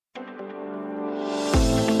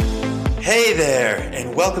Hey there,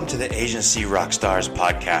 and welcome to the Agency Rockstars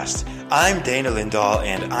podcast. I'm Dana Lindahl,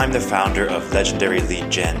 and I'm the founder of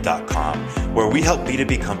LegendaryLeadGen.com, where we help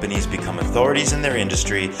B2B companies become authorities in their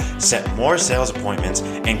industry, set more sales appointments,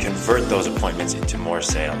 and convert those appointments into more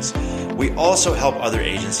sales. We also help other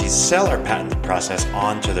agencies sell our patented process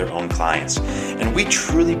on to their own clients. And we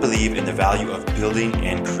truly believe in the value of building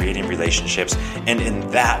and creating relationships, and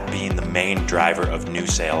in that being the main driver of new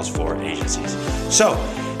sales for agencies. So,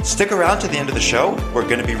 stick around to the end of the show. We're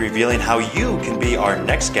going to be revealing how you can be our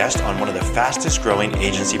next guest on one of the fastest growing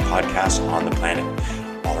agency podcasts on the planet.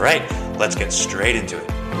 All right, let's get straight into it.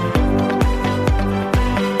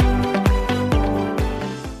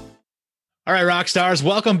 All right, rock stars,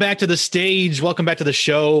 welcome back to the stage. Welcome back to the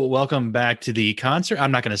show. Welcome back to the concert.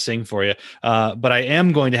 I'm not going to sing for you, but I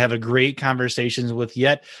am going to have a great conversation with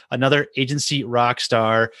yet another agency rock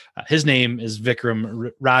star. His name is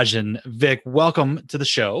Vikram Rajan. Vic, welcome to the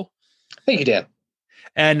show. Thank you, Dan.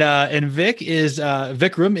 And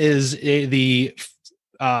Vikram is the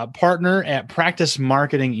partner at Practice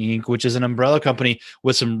Marketing Inc., which is an umbrella company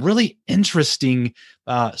with some really interesting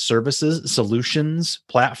services, solutions,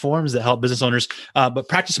 platforms that help business owners. But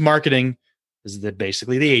Practice Marketing is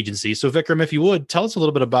basically the agency. So Vikram, if you would, tell us a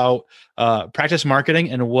little bit about Practice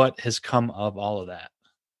Marketing and what has come of all of that.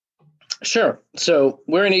 Sure. So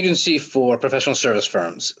we're an agency for professional service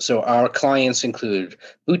firms. So our clients include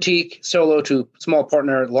boutique, solo to small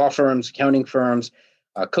partner, law firms, accounting firms,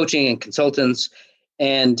 coaching and consultants.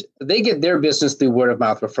 And they get their business through word of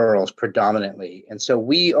mouth referrals predominantly. And so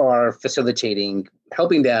we are facilitating,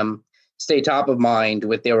 helping them stay top of mind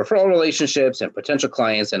with their referral relationships and potential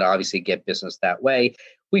clients, and obviously get business that way.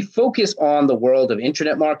 We focus on the world of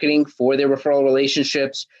internet marketing for their referral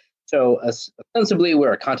relationships. So ostensibly,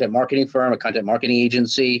 we're a content marketing firm, a content marketing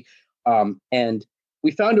agency. And we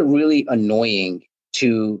found it really annoying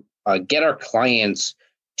to get our clients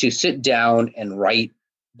to sit down and write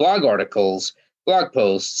blog articles, blog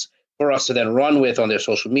posts for us to then run with on their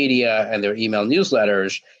social media and their email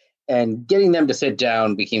newsletters. And getting them to sit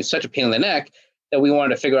down became such a pain in the neck that we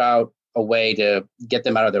wanted to figure out a way to get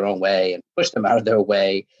them out of their own way and push them out of their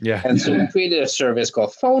way. Yeah. And so we created a service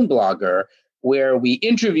called Phone Blogger, where we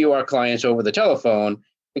interview our clients over the telephone.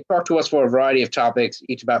 They talk to us for a variety of topics,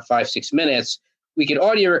 each about 5-6 minutes. We can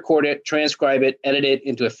audio record it, transcribe it, edit it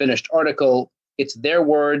into a finished article. It's their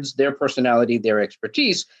words, their personality, their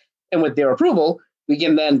expertise. And with their approval, we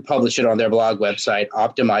can then publish it on their blog website,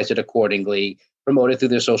 optimize it accordingly, promote it through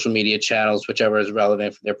their social media channels, whichever is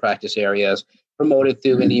relevant for their practice areas, promote it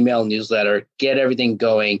through an email newsletter, get everything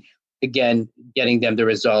going. Again, getting them the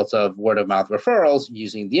results of word of mouth referrals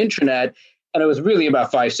using the internet. And it was really about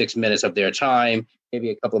 5-6 minutes of their time, maybe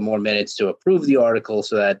a couple more minutes to approve the article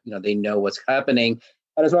so that they know what's happening.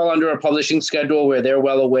 And it's all under a publishing schedule where they're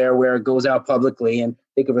well aware where it goes out publicly, and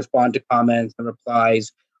they can respond to comments and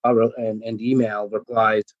replies and email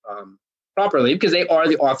replies properly, because they are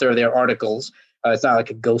the author of their articles. It's not like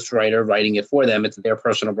a ghostwriter writing it for them. It's their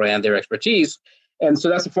personal brand, their expertise. And so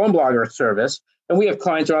that's a Phone Blogger service. And we have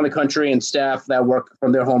clients around the country and staff that work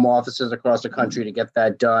from their home offices across the country to get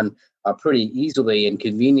that done pretty easily and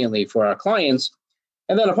conveniently for our clients.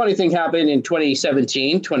 And then a funny thing happened in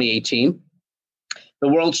 2017, 2018. The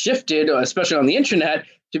world shifted, especially on the internet,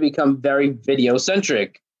 to become very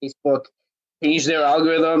video-centric. Facebook changed their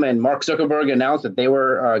algorithm, and Mark Zuckerberg announced that they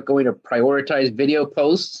were going to prioritize video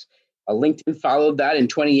posts. LinkedIn followed that in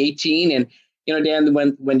 2018. And, Dan,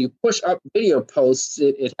 when you push up video posts,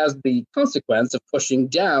 it has the consequence of pushing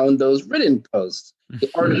down those written posts, the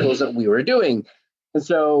articles that we were doing. And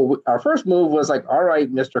so our first move was like, all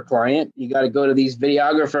right, Mr. Client, you got to go to these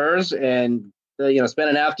videographers and, spend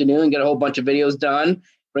an afternoon, get a whole bunch of videos done,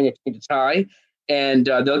 bring a tie. And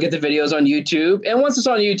they'll get the videos on YouTube. And once it's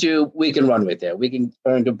on YouTube, we can run with it. We can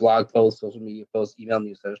turn to blog posts, social media posts, email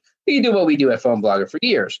newsletters. We can do what we do at Phone Blogger for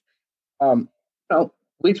years.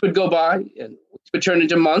 Weeks would go by, and weeks would turn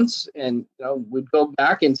into months. And we'd go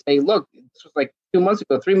back and say, look, this was like 2 months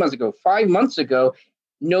ago, 3 months ago, 5 months ago.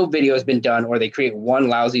 No video has been done, or they create one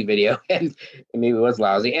lousy video, and maybe it was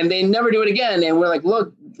lousy, and they never do it again. And we're like,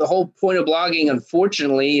 look, the whole point of blogging,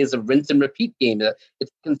 unfortunately, is a rinse and repeat game.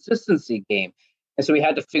 It's a consistency game. And so we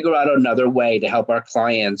had to figure out another way to help our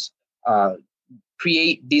clients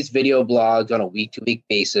create these video blogs on a week-to-week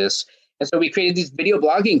basis. And so we created these video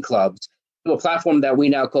blogging clubs to a platform that we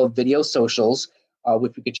now call Video Socials,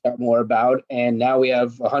 which we could chat more about. And now we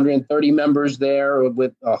have 130 members there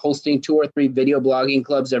with hosting 2 or 3 video blogging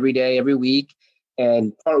clubs every day, every week.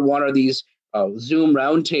 And part 1 are these Zoom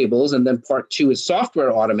roundtables. And then part 2 is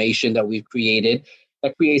software automation that we've created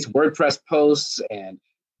that creates WordPress posts and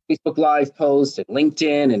Facebook Live posts and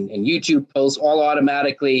LinkedIn and YouTube posts all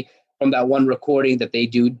automatically from that one recording that they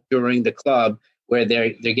do during the club, where they're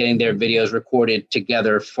getting their videos recorded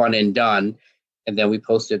together, fun and done, and then we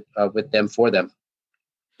post it with them for them.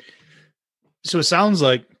 So it sounds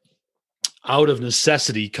like out of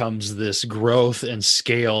necessity comes this growth and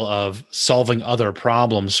scale of solving other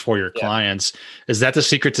problems for your clients. Is that the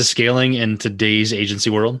secret to scaling in today's agency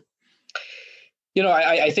world?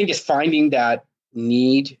 I think it's finding that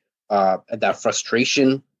need, that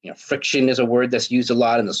frustration. Friction is a word that's used a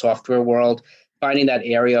lot in the software world. Finding that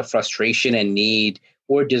area of frustration and need,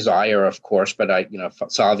 or desire, of course, but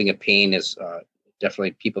solving a pain is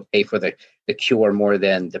definitely, people pay for the cure more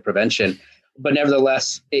than the prevention. But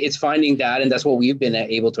nevertheless, it's finding that, and that's what we've been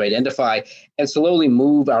able to identify and slowly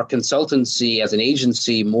move our consultancy as an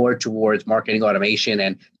agency more towards marketing automation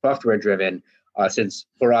and software driven. Since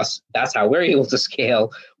for us, that's how we're able to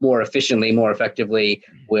scale more efficiently, more effectively,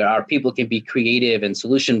 where our people can be creative and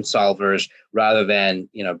solution solvers rather than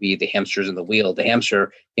be the hamsters in the wheel. The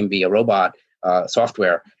hamster can be a robot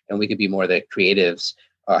software, and we could be more the creatives,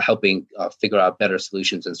 helping figure out better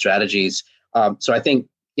solutions and strategies. So I think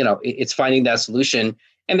it's finding that solution,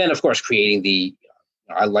 and then of course creating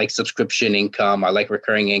I like subscription income, I like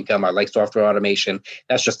recurring income, I like software automation.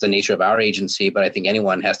 That's just the nature of our agency, but I think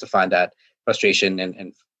anyone has to find that frustration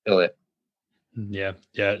and fill it. Yeah.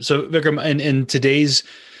 So Vikram, in today's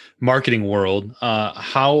marketing world,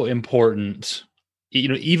 how important,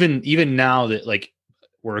 even now that like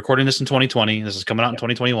we're recording this in 2020, this is coming out in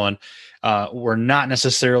 2021. We're not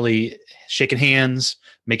necessarily shaking hands,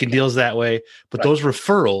 making deals that way, but those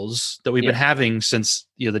referrals that we've been having since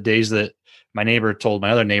the days that my neighbor told my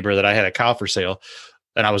other neighbor that I had a cow for sale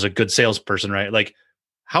and I was a good salesperson, right? Like,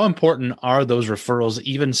 how important are those referrals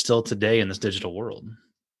even still today in this digital world?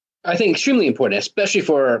 I think extremely important, especially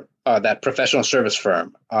for that professional service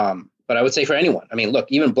firm. But I would say for anyone. I mean, look,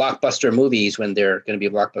 even blockbuster movies, when they're going to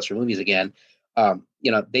be blockbuster movies again,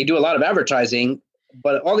 they do a lot of advertising,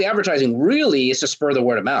 but all the advertising really is to spur the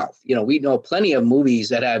word of mouth. We know plenty of movies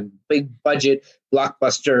that have big budget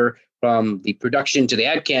blockbuster from the production to the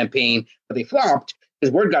ad campaign, but they flopped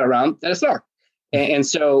because word got around that it sucked. And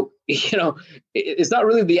so, it's not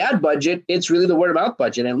really the ad budget, it's really the word of mouth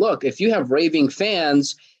budget. And look, if you have raving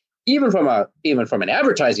fans, even from an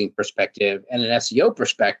advertising perspective and an SEO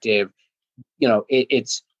perspective,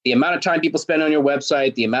 it's the amount of time people spend on your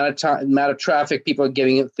website, the amount of traffic people are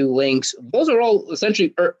giving it through links. Those are all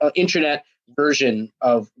essentially internet version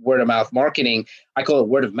of word of mouth marketing. I call it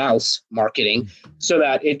word of mouse marketing, so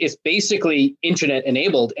that it's basically internet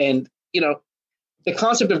enabled. And, the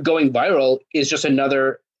concept of going viral is just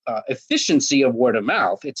another efficiency of word of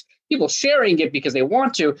mouth. It's people sharing it because they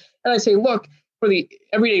want to. And I say, look, for the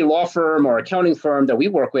everyday law firm or accounting firm that we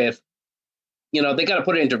work with, they got to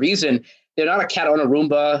put it into reason. They're not a cat on a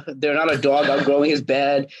Roomba. They're not a dog outgrowing his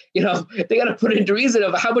bed. They got to put it into reason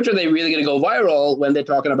of how much are they really going to go viral when they're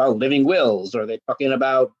talking about living wills, or they're talking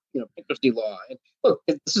about, bankruptcy law. And look,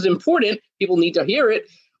 this is important. People need to hear it,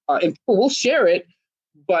 and people will share it.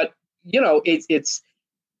 But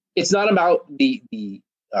it's not about the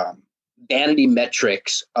vanity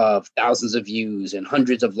metrics of thousands of views and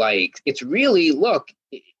hundreds of likes. It's really, look,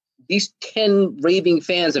 these 10 raving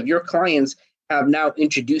fans of your clients have now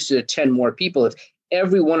introduced you to 10 more people. If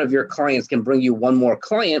every one of your clients can bring you one more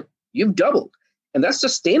client, you've doubled. And that's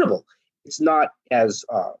sustainable. It's not as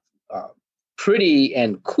pretty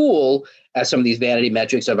and cool as some of these vanity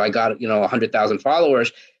metrics of I got 100,000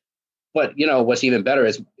 followers. But what's even better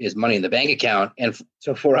is money in the bank account. And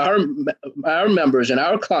so for our members and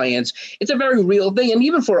our clients, it's a very real thing. And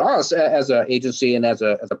even for us as an agency and as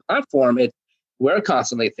a platform, we're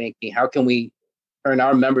constantly thinking, how can we turn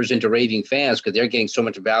our members into raving fans, because they're getting so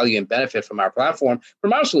much value and benefit from our platform,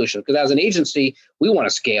 from our solution. Because as an agency, we want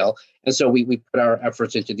to scale. And so we put our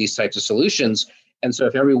efforts into these types of solutions. And so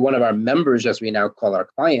if every one of our members, as we now call our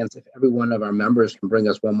clients, if every one of our members can bring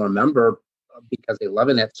us one more member because they love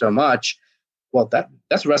it so much, well,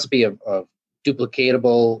 that's a recipe of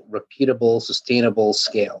duplicatable, repeatable, sustainable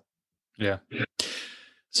scale. Yeah.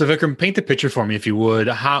 So Vikram, paint the picture for me, if you would.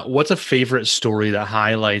 What's a favorite story that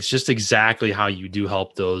highlights just exactly how you do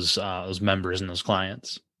help those members and those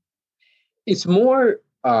clients? It's more,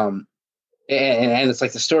 and it's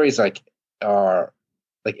like the stories are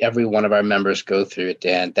like every one of our members go through it,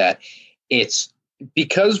 Dan, that it's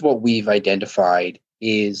because what we've identified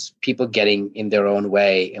is people getting in their own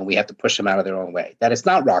way, and we have to push them out of their own way. That it's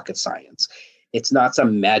not rocket science. It's not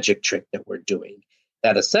some magic trick that we're doing.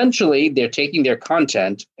 That essentially they're taking their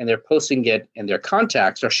content and they're posting it, and their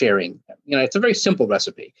contacts are sharing. It's a very simple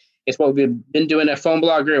recipe. It's what we've been doing at Phone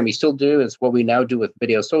Blogger, and we still do. It's what we now do with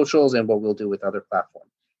video socials and what we'll do with other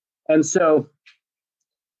platforms. And so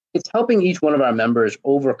it's helping each one of our members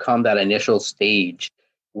overcome that initial stage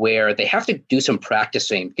where they have to do some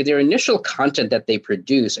practicing because their initial content that they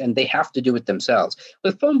produce, and they have to do it themselves.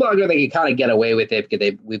 With Phone Blogger, they can kind of get away with it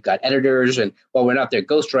because we've got editors, and while we're not their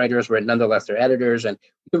ghostwriters, we're nonetheless their editors, and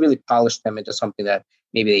we can really polish them into something that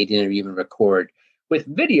maybe they didn't even record. With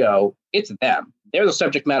video, it's them. They're the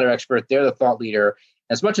subject matter expert. They're the thought leader.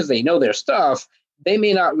 As much as they know their stuff, they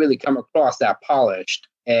may not really come across that polished.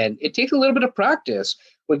 And it takes a little bit of practice.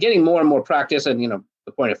 We're getting more and more practice, and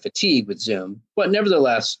the point of fatigue with Zoom. But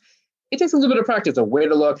nevertheless, it takes a little bit of practice of where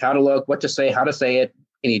to look, how to look, what to say, how to say it.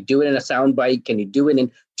 Can you do it in a sound bite? Can you do it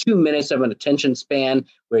in 2 minutes of an attention span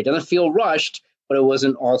where it doesn't feel rushed, but it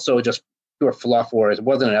wasn't also just pure fluff, or it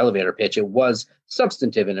wasn't an elevator pitch. It was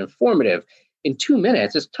substantive and informative. In 2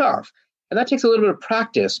 minutes, it's tough. And that takes a little bit of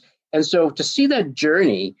practice. And so to see that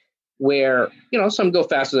journey where, some go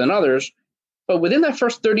faster than others, but within that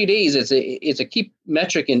first 30 days, it's a key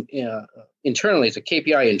metric internally. It's a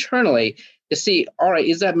KPI internally to see, all right,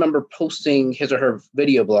 is that member posting his or her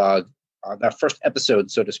video blog, that first episode,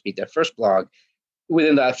 so to speak, that first blog,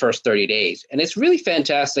 within that first 30 days? And it's really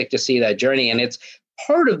fantastic to see that journey. And it's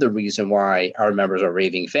part of the reason why our members are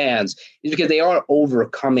raving fans is because they are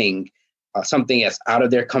overcoming something that's out of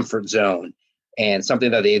their comfort zone and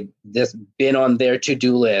something that they've just been on their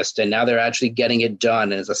to-do list, and now they're actually getting it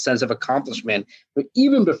done. And it's a sense of accomplishment. But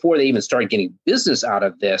even before they even start getting business out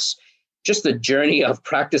of this, just the journey of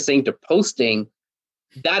practicing to posting,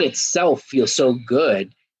 that itself feels so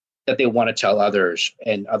good that they want to tell others,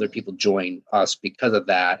 and other people join us because of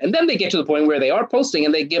that. And then they get to the point where they are posting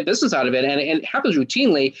and they get business out of it, and it happens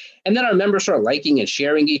routinely. And then our members start liking and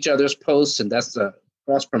sharing each other's posts, and that's the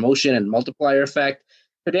cross promotion and multiplier effect.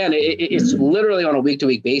 But Dan, it's literally on a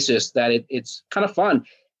week-to-week basis that it's kind of fun.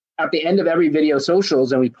 At the end of every video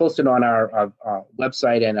socials, and we post it on our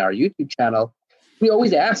website and our YouTube channel, we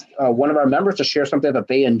always ask one of our members to share something that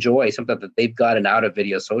they enjoy, something that they've gotten out of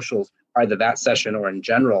video socials, either that session or in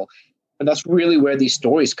general. And that's really where these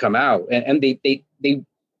stories come out. And they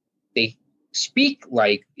speak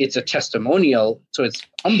like it's a testimonial, so it's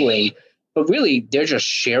humbling. But really, they're just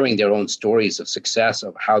sharing their own stories of success,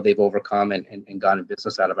 of how they've overcome and gotten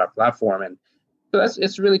business out of our platform. And so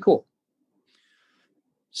it's really cool.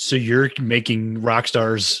 So you're making rock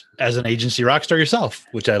stars as an agency rock star yourself,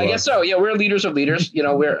 which I love. Guess so. Yeah, we're leaders of leaders.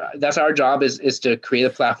 That's our job is to create a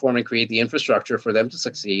platform and create the infrastructure for them to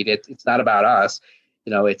succeed. It's not about us.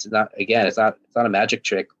 It's not a magic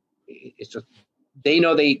trick. It's just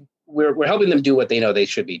we're helping them do what they know they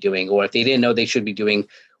should be doing, or if they didn't know they should be doing,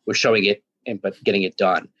 we're showing it but getting it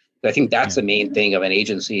done. But I think that's the main thing of an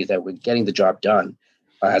agency, is that we're getting the job done,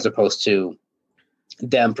 as opposed to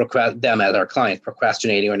them as our clients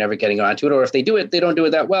procrastinating or never getting onto it. Or if they do it, they don't do it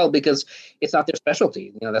that well because it's not their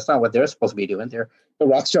specialty. That's not what they're supposed to be doing. They're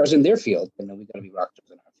rock stars in their field, and we got to be rock stars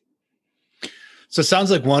in our field. So it sounds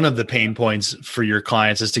like one of the pain points for your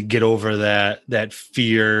clients is to get over that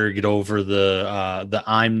fear, get over the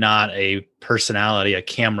I'm not a personality, a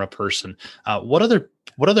camera person. What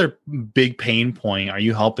other big pain point are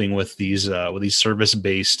you helping with these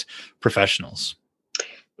service-based professionals?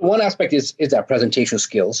 One aspect is that presentation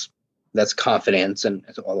skills, that's confidence, and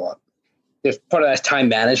it's a lot. There's part of that time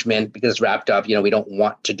management, because it's wrapped up. We don't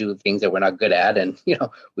want to do things that we're not good at, and we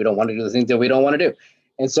don't want to do the things that we don't want to do.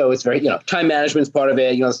 And so it's very, time management is part of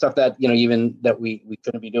it. Stuff that even that we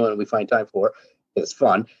shouldn't be doing, we find time for. It's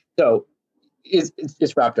fun. So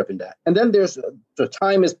it's wrapped up in that. And then so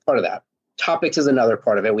time is part of that. Topics is another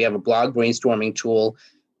part of it. We have a blog brainstorming tool,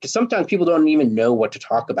 because sometimes people don't even know what to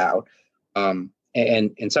talk about.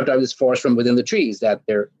 And sometimes it's forest from within the trees that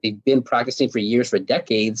they've been practicing for years, for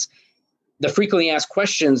decades. The frequently asked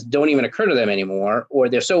questions don't even occur to them anymore, or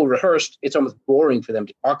they're so rehearsed, it's almost boring for them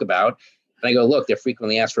to talk about. And I go, look, they're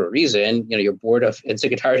frequently asked for a reason. You're bored of and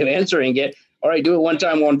sick and tired of answering it. All right, do it one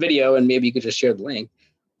time on video, and maybe you could just share the link.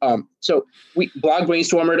 So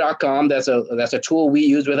blogbrainstormer.com, that's a tool we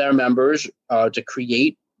use with our members to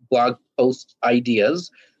create blog post ideas,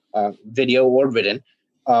 video or written.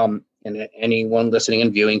 And anyone listening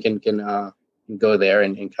and viewing can go there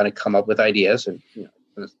and kind of come up with ideas and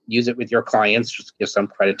use it with your clients. Just give some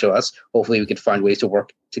credit to us. Hopefully we can find ways to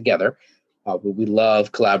work together. We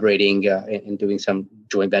love collaborating and doing some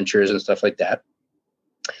joint ventures and stuff like that.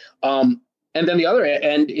 And then the other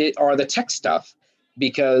end are the tech stuff,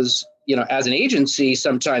 because as an agency,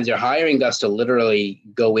 sometimes they're hiring us to literally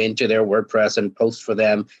go into their WordPress and post for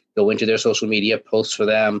them, go into their social media, post for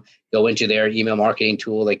them, go into their email marketing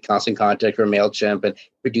tool like Constant Contact or MailChimp and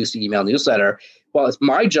produce the email newsletter. Well, it's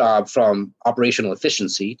my job from operational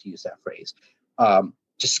efficiency, to use that phrase,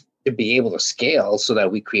 just to be able to scale so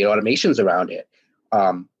that we create automations around it.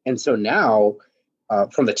 And so now,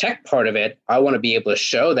 from the tech part of it, I want to be able to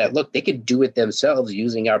show that, look, they could do it themselves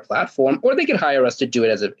using our platform, or they could hire us to do it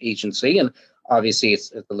as an agency. And obviously,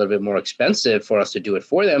 it's a little bit more expensive for us to do it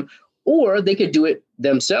for them, or they could do it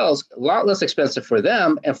themselves, a lot less expensive for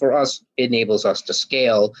them. And for us, it enables us to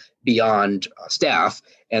scale beyond staff.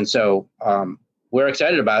 And so we're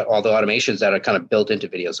excited about all the automations that are kind of built into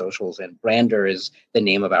Video Socials. And Brander is the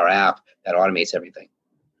name of our app that automates everything.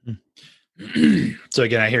 So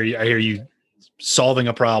again, I hear you solving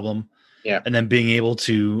a problem, and then being able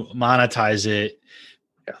to monetize it,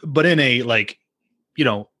 but in a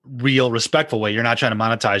real respectful way. You're not trying to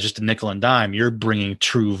monetize just a nickel and dime. You're bringing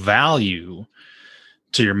true value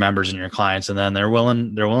to your members and your clients, and then they're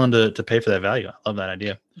willing to pay for that value. I love that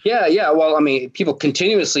idea. Yeah. Well, I mean, people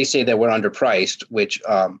continuously say that we're underpriced, which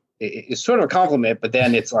is sort of a compliment, but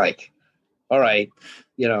then it's like, all right,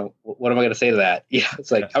 what am I going to say to that? Yeah,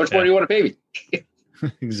 it's like, how much more do you want to pay me?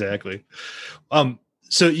 Exactly.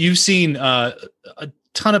 So you've seen a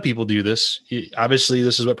ton of people do this. Obviously,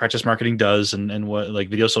 this is what practice marketing does, and what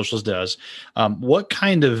Video Socials does. What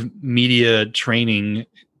kind of media training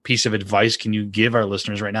piece of advice can you give our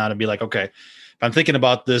listeners right now to be like, okay, if I'm thinking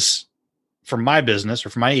about this for my business or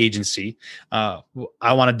for my agency, I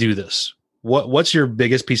want to do this. What's your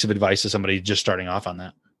biggest piece of advice to somebody just starting off on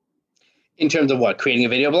that? In terms of what? Creating a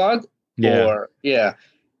video blog?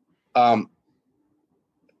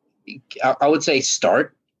 I would say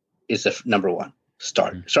start is the number one.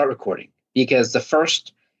 Start recording, because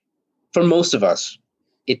for most of us,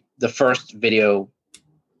 the first video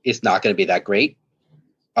is not going to be that great.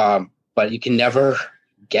 But you can never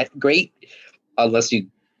get great unless you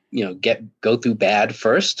go through bad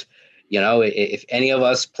first. If any of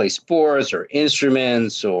us play sports or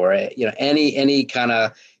instruments or any kind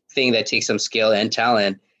of thing that takes some skill and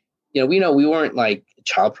talent, we know we weren't like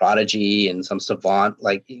child prodigy and some savant.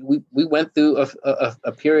 Like we went through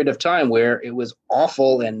a period of time where it was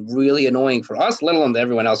awful and really annoying for us, let alone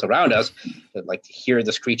everyone else around us, like to hear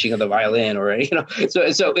the screeching of the violin or so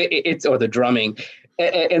it's or the drumming.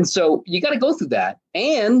 And so you got to go through that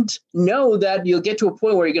and know that you'll get to a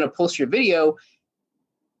point where you're going to post your video.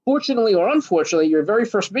 Fortunately or unfortunately, your very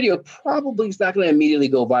first video probably is not going to immediately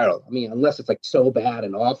go viral. I mean, unless it's like so bad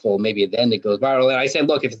and awful, maybe then it goes viral. And I said,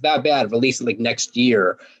 look, if it's that bad, release it like next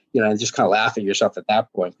year, and just kind of laugh at yourself at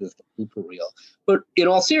that point because it's super real. But in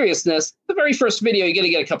all seriousness, the very first video, you're going to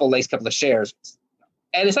get a couple of likes, couple of shares.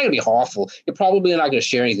 And it's not going to be awful. You're probably not going to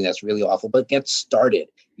share anything that's really awful, but get started.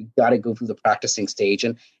 You got to go through the practicing stage.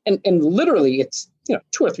 And literally it's,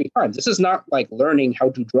 2 or 3 times. This is not like learning how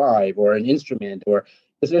to drive or an instrument, or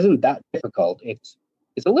this isn't that difficult. It's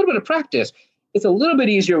a little bit of practice. It's a little bit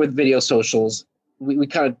easier with Video Socials. We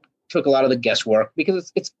kind of took a lot of the guesswork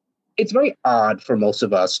because it's very odd for most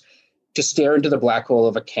of us to stare into the black hole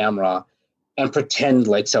of a camera and pretend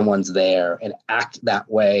like someone's there and act that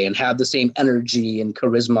way and have the same energy and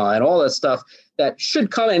charisma and all that stuff that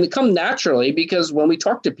should come naturally, because when we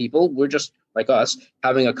talk to people, we're just like us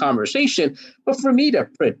having a conversation. But for me to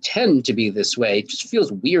pretend to be this way just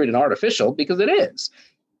feels weird and artificial, because it is.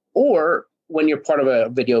 Or when you're part of a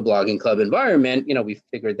video blogging club environment, we've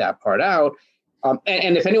figured that part out.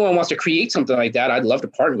 And if anyone wants to create something like that, I'd love to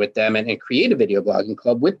partner with them and create a video blogging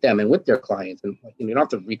club with them and with their clients. And you don't have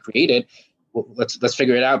to recreate it. Well, let's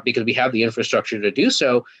figure it out, because we have the infrastructure to do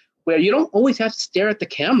so, where you don't always have to stare at the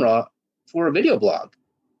camera for a video blog.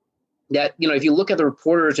 That, if you look at the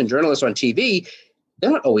reporters and journalists on TV,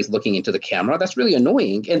 they're not always looking into the camera. That's really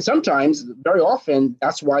annoying. And sometimes, very often,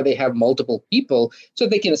 that's why they have multiple people, so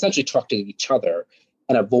they can essentially talk to each other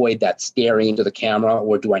and avoid that staring into the camera,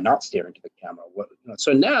 or do I not stare into the camera?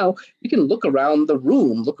 So now you can look around the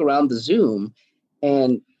room, look around the Zoom,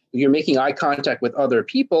 and you're making eye contact with other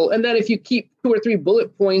people. And then if you keep 2 or 3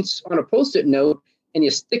 bullet points on a Post-it note and you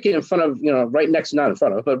stick it in front of, right next, not in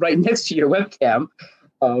front of, but right next to your webcam,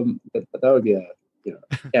 that would be a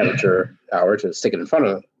amateur hour to stick it in front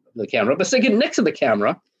of the camera, but stick it next to the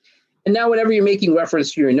camera. And now whenever you're making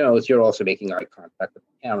reference to your notes, you're also making eye contact with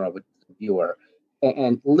the camera, with the viewer.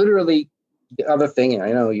 And literally the other thing, and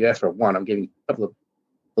I know you asked for one, I'm giving a couple of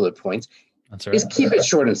bullet points. That's right. Is keep it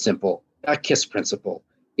short and simple. That KISS principle.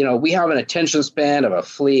 We have an attention span of a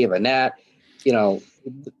flea, of a gnat.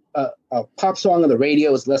 A pop song on the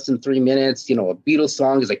radio is less than 3 minutes. A Beatles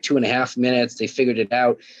song is like 2.5 minutes. They figured it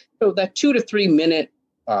out. So that 2 to 3 minute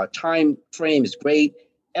time frame is great.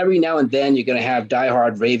 Every now and then you're going to have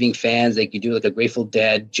diehard raving fans. They could do like a Grateful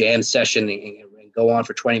Dead jam session and go on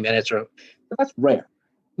for 20 minutes, but that's rare.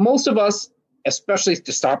 Most of us, especially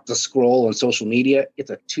to stop the scroll on social media,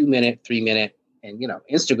 it's a 2 minute, 3 minute, and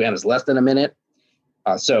Instagram is less than a minute.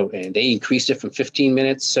 And they increased it from 15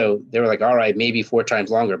 minutes. So they were like, all right, maybe 4 times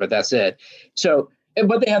longer, but that's it.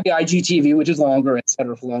 But they have the IGTV, which is longer, et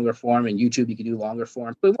cetera, for longer form, and YouTube, you can do longer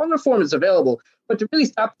form. But longer form is available. But to really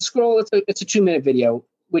stop the scroll, it's a 2 minute video,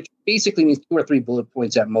 which basically means 2 or 3 bullet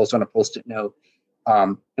points at most on a Post-it note.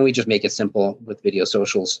 And we just make it simple with video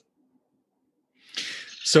socials.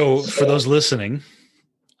 So for those listening,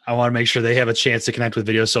 I want to make sure they have a chance to connect with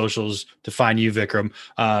video socials to find you, Vikram.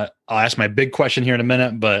 I'll ask my big question here in a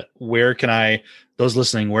minute, but those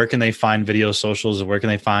listening, where can they find video socials, and where can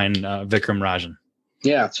they find Vikram Rajan?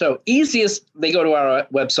 Yeah. So easiest, they go to our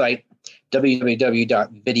website,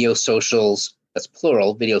 www.videosocials, that's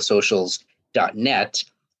plural, videosocials.net.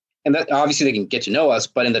 And that obviously they can get to know us,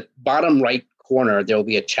 but in the bottom right corner, there will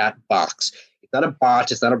be a chat box. It's not a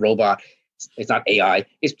bot. It's not a robot. It's not AI.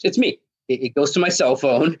 It's me. It goes to my cell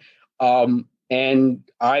phone. And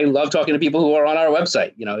I love talking to people who are on our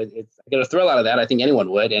website. I get a thrill out of that. I think anyone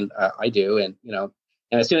would. And I do. And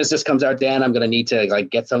as soon as this comes out, Dan, I'm going to need to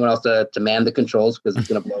get someone else to man the controls, because it's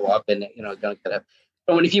going to blow up, and going to have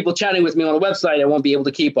so many people chatting with me on the website. I won't be able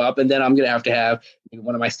to keep up. And then I'm going to have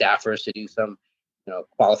one of my staffers to do some,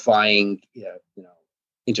 qualifying,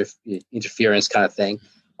 interference kind of thing.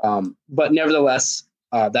 But nevertheless,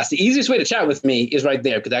 that's the easiest way to chat with me, is right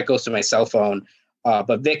there, because that goes to my cell phone.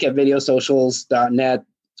 But Vic at videosocials.net.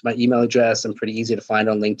 It's my email address. I'm pretty easy to find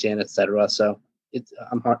on LinkedIn, et cetera. So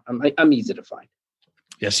I'm easy to find.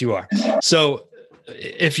 Yes, you are. So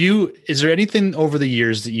is there anything over the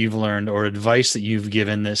years that you've learned or advice that you've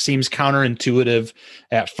given that seems counterintuitive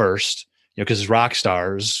at first? Because as rock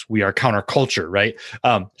stars, we are counterculture, right?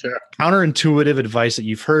 Sure. Counterintuitive advice that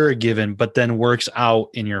you've heard or given, but then works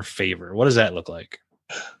out in your favor. What does that look like?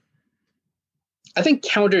 I think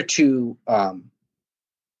counter to, I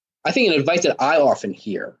think an advice that I often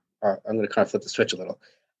hear, I'm going to kind of flip the switch a little.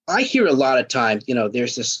 I hear a lot of times,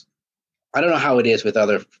 there's this, I don't know how it is with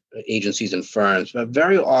other agencies and firms, but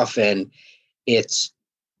very often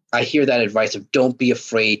I hear that advice of don't be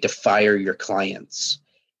afraid to fire your clients,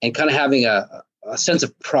 and kind of having a sense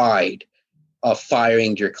of pride of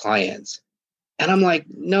firing your clients. And I'm like,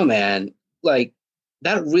 no, man, like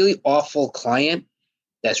that really awful client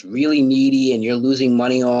that's really needy and you're losing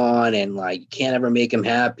money on, and like you can't ever make them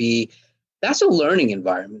happy. That's a learning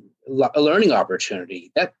environment, a learning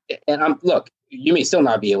opportunity. Look, you may still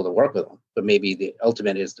not be able to work with them, but maybe the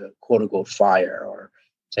ultimate is to quote unquote fire or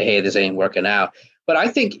say, hey, this ain't working out. But I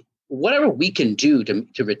think whatever we can do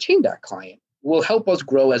to retain that client will help us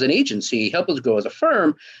grow as an agency, help us grow as a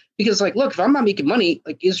firm. Because like, look, if I'm not making money,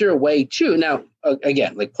 like, is there a way to now,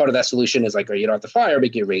 again, like part of that solution is like, you don't have to fire,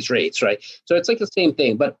 but you raise rates, right? So it's like the same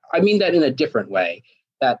thing, but I mean that in a different way.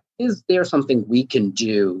 That is there something we can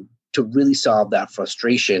do to really solve that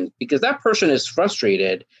frustration? Because that person is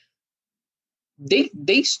frustrated.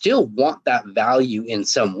 They still want that value in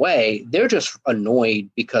some way. They're just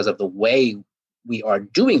annoyed because of the way we are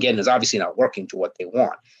doing it, and is obviously not working to what they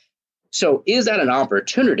want. So is that an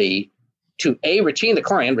opportunity to A, retain the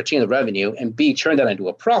client, retain the revenue, and B, turn that into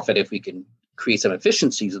a profit if we can create some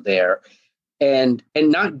efficiencies there, and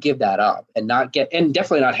not give that up, and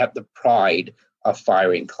definitely not have the pride of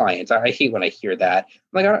firing clients. I hate when I hear that.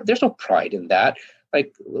 I'm like, there's no pride in that.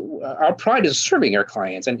 Like, our pride is serving our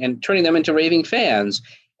clients and turning them into raving fans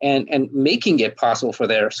and making it possible for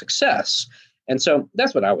their success. And so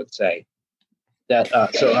that's what I would say. That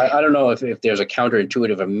so I don't know if there's a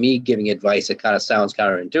counterintuitive of me giving advice that kind of sounds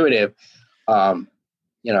counterintuitive.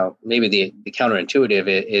 Maybe the counterintuitive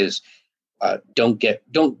is don't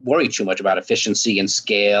worry too much about efficiency and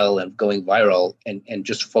scale and going viral, and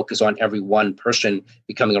just focus on every one person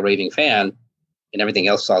becoming a raving fan, and everything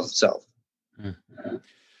else solves itself.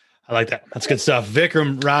 I like that. That's good stuff.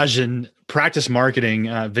 Vikram Rajan, practice marketing,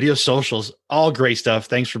 video socials, all great stuff.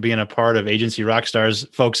 Thanks for being a part of Agency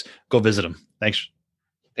Rockstars. Folks, go visit them. Thanks.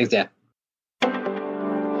 Thanks, Dan.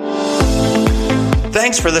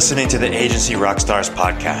 Thanks for listening to the Agency Rockstars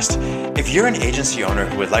podcast. If you're an agency owner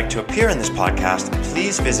who would like to appear in this podcast,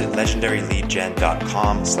 please visit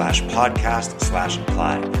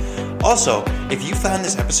legendaryleadgen.com/podcast/apply. Also, if you found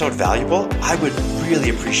this episode valuable, I would really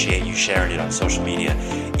appreciate you sharing it on social media.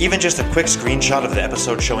 Even just a quick screenshot of the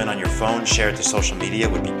episode showing on your phone shared to social media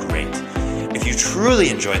would be great. If you truly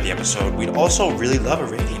enjoyed the episode, we'd also really love a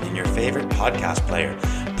rating in your favorite podcast player.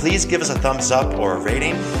 Please give us a thumbs up or a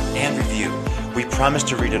rating and review. We We promise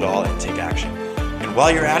to read it all and take action. And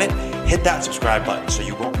while you're at it, hit that subscribe button so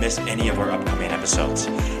you won't miss any of our upcoming episodes.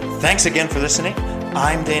 Thanks again for listening.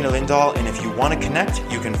 I'm Dana Lindahl, and if you want to connect,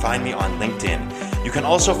 you can find me on LinkedIn. You can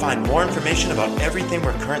also find more information about everything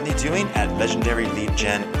we're currently doing at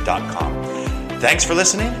legendaryleadgen.com. Thanks for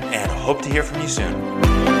listening, and hope to hear from you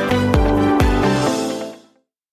soon.